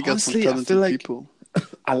And UK got some honestly, I feel talented like people.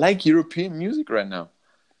 I like European music right now.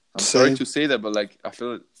 I'm sorry Same. to say that, but like I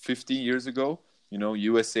feel like 15 years ago,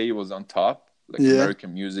 USA was on top, like Yeah,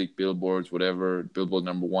 American music, billboards, whatever. Billboard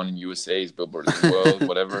 #1 in USA is Billboard in the world,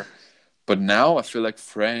 whatever. But now I feel like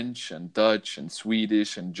French and Dutch and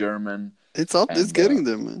Swedish and German it's up. It's and getting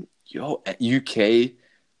there, man. UK,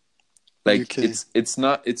 like UK. it's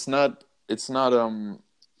not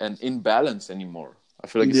an imbalance anymore. I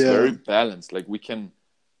feel like it's Yeah, very balanced. Like we can,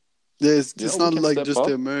 yeah. It's we not can like step just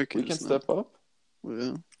the up. We can Americans now. step up.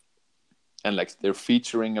 Yeah, And like they're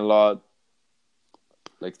featuring a lot,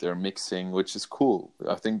 like they're mixing, which is cool.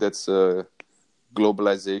 I think that's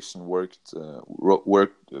globalization worked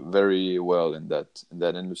very well in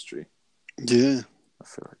that industry. yeah. I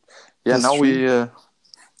feel like yeah. That's true.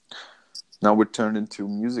 Now we're turned into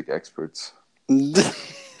music experts.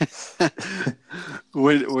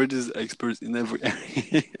 we're just experts in every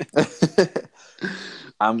area.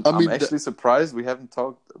 I'm I I'm mean, actually surprised we haven't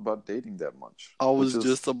talked about dating that much. I Which was is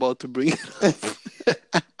just about to bring it up.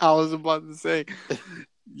 I was about to say,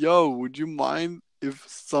 yo, would you mind if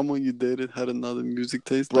someone you dated had another music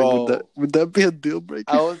taste? Like, bro, would that be a deal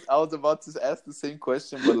breaker? I was about to ask the same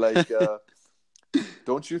question, but like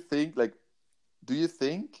don't you think like do you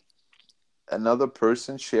think another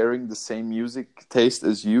person sharing the same music taste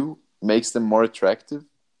as you makes them more attractive?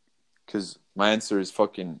 Because my answer is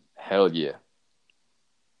fucking hell yeah.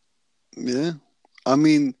 Yeah. I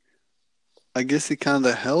mean, I guess it kind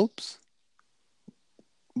of helps,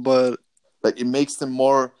 but Like it makes them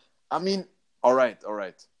more. I mean, all right.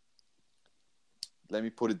 Let me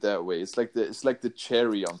put it that way. It's like the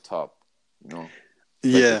cherry on top, you know.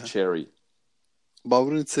 It's like the yeah. cherry. But I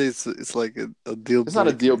wouldn't say it's like a deal It's not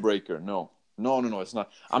a deal breaker. breaker. No, no, no, no. It's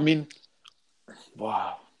not. I mean,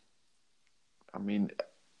 wow. I mean,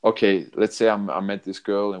 okay. Let's say I met this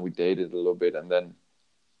girl and we dated a little bit, and then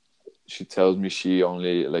she tells me she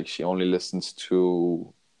only listens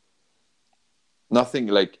to nothing.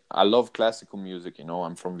 Like I love classical music. You know,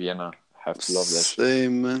 I'm from Vienna. I have to love that shit.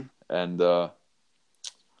 Same, man. And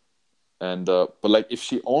but like if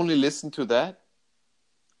she only listened to that,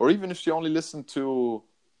 or even if she only listened to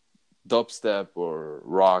dubstep or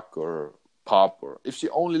rock or pop, or if she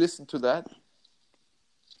only listened to that,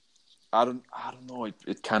 I don't know.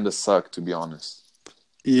 It kind of sucked, to be honest.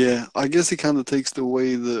 Yeah, I guess it kind of takes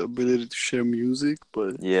away the ability to share music,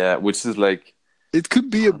 but Yeah, which is like it could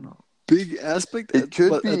be I a don't know. big aspect. It could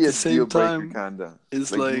But at be the a same deal breaker, time, kinda.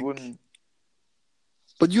 it's Like you like, wouldn't.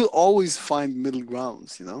 but you'll always find middle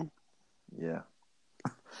grounds, you know? Yeah,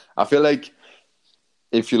 I feel like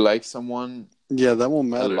if you like someone Yeah, that won't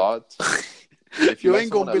a matter. lot, if you You like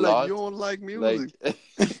ain't gonna someone a be like, you lot, don't like like music.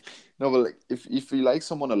 no, but like if you like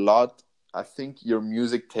someone a lot, I think your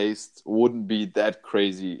music taste wouldn't be that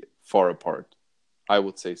crazy far apart. I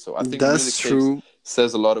would say so. I think That's music taste true.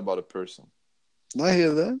 says a lot about a person. I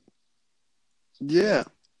hear that. Yeah,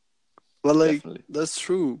 but like, Definitely. that's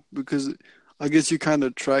true because I guess you kind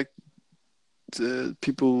of attract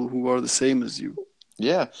people who are the same as you.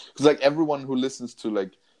 Yeah, because like everyone who listens to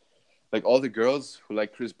like all the girls who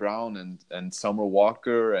like Chris Brown and Summer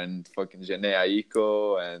Walker and fucking Jhené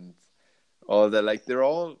Aiko and all that, like they're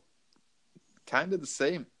all kind of the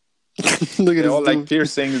same. Look at They this all like dude.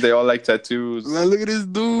 piercings. They all like Man, tattoos. look at this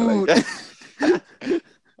Like, dude.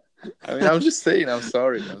 I mean, I'm just saying. I'm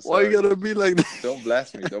sorry. I'm Why you sorry. gotta be like Don't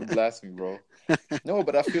blast me. Don't blast me, bro. that? No,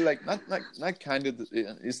 but I feel like not kind of.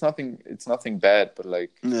 It's nothing. It's nothing bad. But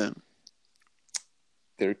like Yeah.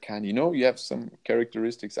 they're kind. You have some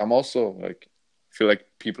characteristics. I'm also like feel like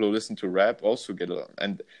people who listen to rap also get along,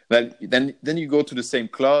 and then you go to the same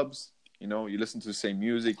clubs. You listen to the same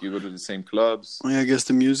music. You go to the same clubs. I guess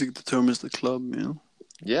the music determines the club, you know?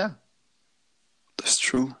 Yeah. That's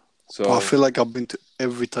true. But I So feel like I've been to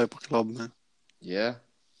every type of club, man. yeah.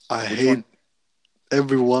 I Which hate one?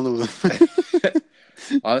 every one of them.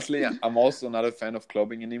 Honestly, I'm also not a fan of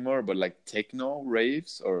clubbing anymore, but like techno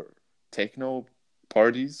raves or techno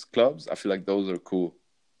parties, clubs, I feel like those are cool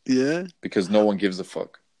Yeah. because no one gives a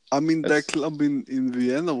fuck. I mean, that That's club in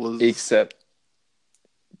Vienna was, except,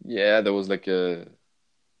 yeah, there was like I it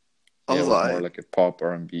was was more like, like a pop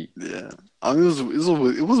R&B. yeah. I mean,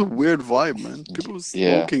 it was a weird vibe, man. People were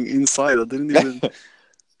Yeah, smoking inside. I didn't even,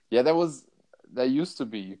 yeah, that used to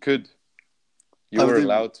be. You I were didn't,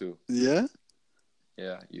 allowed to. yeah.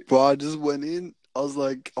 Yeah, Bro, I just went in. I was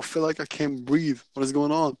like, I feel like I can't breathe. What is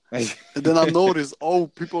going on? And then I noticed, oh,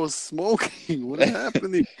 people are smoking. What is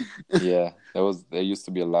happening? yeah, they used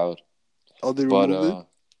to be allowed, Oh, they but removed it?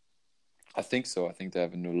 I think so. I think they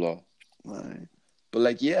have a new law. Right. But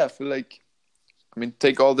like, yeah, I feel like, I mean,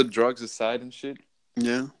 take all the drugs aside and shit.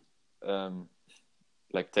 Yeah. Um,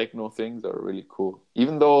 like techno things are really cool.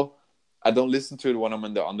 Even though I don't listen to it when I'm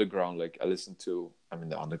in the underground. Like I'm in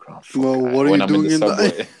the underground. Fuck, Well, what are when you I'm in doing the in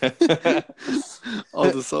the subway.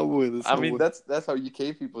 oh the subway, the I mean, subway? that's how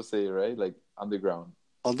UK people say it, right? Like underground.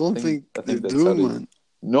 I I don't think think I they think that's do, how they. man.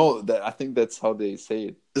 No, I think that's how they say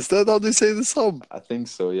it. Is that how they say the sub? I think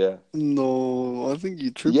so. Yeah. No, I think you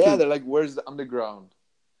Yeah, tripping. they're like, "Where's the underground?"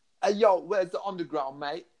 Hey, yo, where's the underground,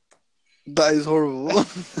 mate? That is horrible.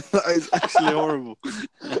 That is actually horrible.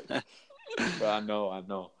 But I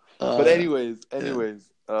know. But Uh, yeah. anyways.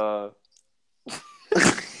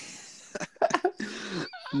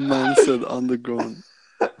 Man said underground.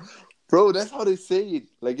 Bro, that's how they say it.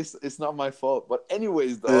 Like it's not my fault. But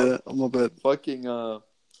anyways, dog. Yeah, my bad. Fucking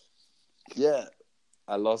yeah,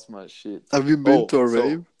 I lost my shit. Have you been Oh, to a so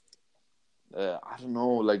rave? I don't know,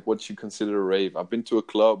 like what you consider a rave. I've been to a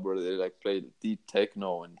club where they like played deep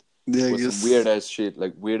techno and Yeah, I with some weird guess. ass shit,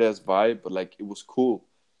 like weird ass vibe, but like it was cool.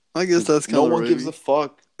 I guess that's No kind of one gives a ravey.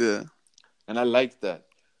 fuck, Yeah, and I like that.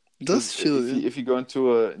 that's Because chill. Yeah. if you go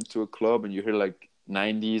into a club and you hear like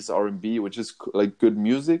 90s R&B, which is like good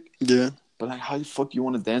music, Yeah, but like how the fuck you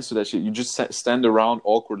want to dance to that shit? You just stand around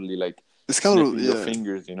awkwardly, like it's kind of snipping your yeah.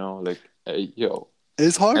 fingers, like hey, yo,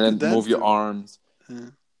 It's hard and to then dance move your to. arms, Yeah.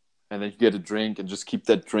 and then you get a drink and just keep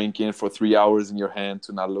that drink in for 3 hours in your hand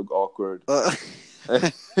to not look awkward. Uh,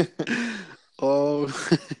 oh,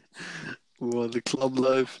 well, the club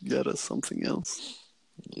life, yeah, that's something else.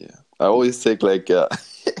 Yeah, I always take like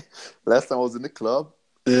last time I was in the club,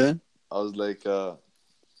 Yeah, I was like,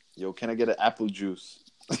 yo, can I get an apple juice?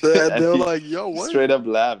 they And were he like, "Yo, what?" straight up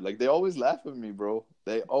laughed. Like they always laugh at me, bro.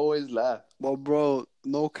 They always laugh. Well, bro,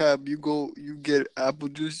 no cap. You go, you get apple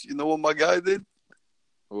juice. You know what my guy did?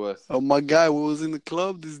 What? Oh, my guy who was in the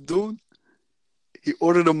club, this dude, he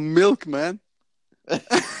ordered a milk, man.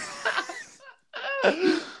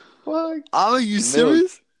 Fuck. Are you Milk.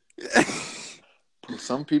 serious? Bro,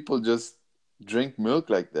 some people just drink milk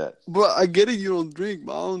like that. Bro, I get it. You don't drink,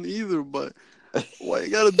 but I don't either. But why you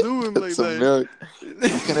gotta do him like Some that? milk.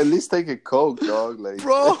 You can at least take a Coke, dog. Like,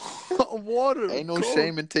 Bro, water, ain't no Coke,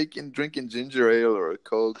 shame in drinking ginger ale or a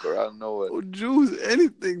Coke or I don't know what. or juice,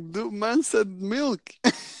 anything. Dude, man said milk.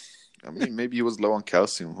 I mean, maybe he was low on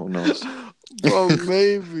calcium. Who knows? Bro,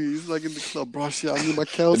 maybe he's like in the club. Bro, shit, I need my In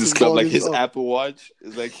calcium this club, like volumes his up. Apple Watch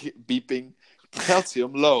is like beeping,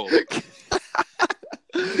 calcium low.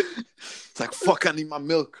 It's like fuck, I need my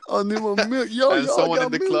milk. I need my milk. Yo, And y'all someone got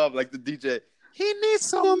in the milk. club, like the DJ, he needs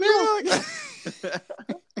some milk.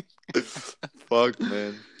 Fuck,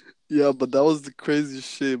 man. Yeah, but that was the craziest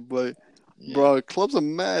shit. But bro, clubs are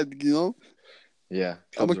mad. Yeah,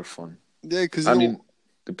 clubs are fun. Yeah, cause I mean,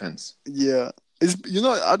 depends. yeah, it's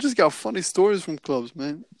I just got funny stories from clubs,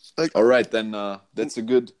 man. Like, all right, then that's a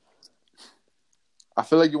good. I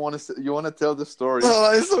feel like you want to tell the story,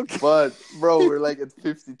 oh, it's okay. but bro, we're like at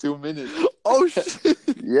 52 minutes. Oh shit!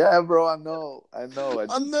 Yeah, bro, I know. I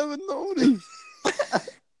never noticed.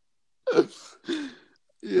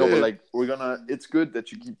 Yeah. No, but like it's good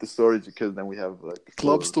that you keep the stories because then we have like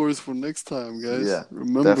club stories for next time, guys. Yeah,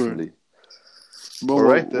 remember. Definitely. Bro, all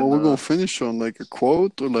right, then, we're gonna finish on like a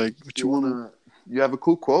quote or like what you wanna? You have a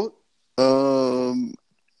cool quote?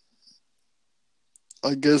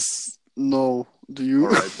 I guess no. Do you?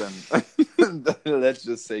 All right then. Let's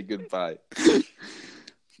just say goodbye.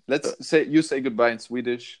 You say goodbye in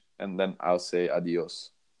Swedish, and then I'll say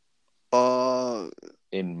adios.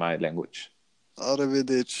 In my language.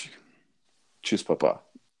 Arrivederci. Tschüss, Papa.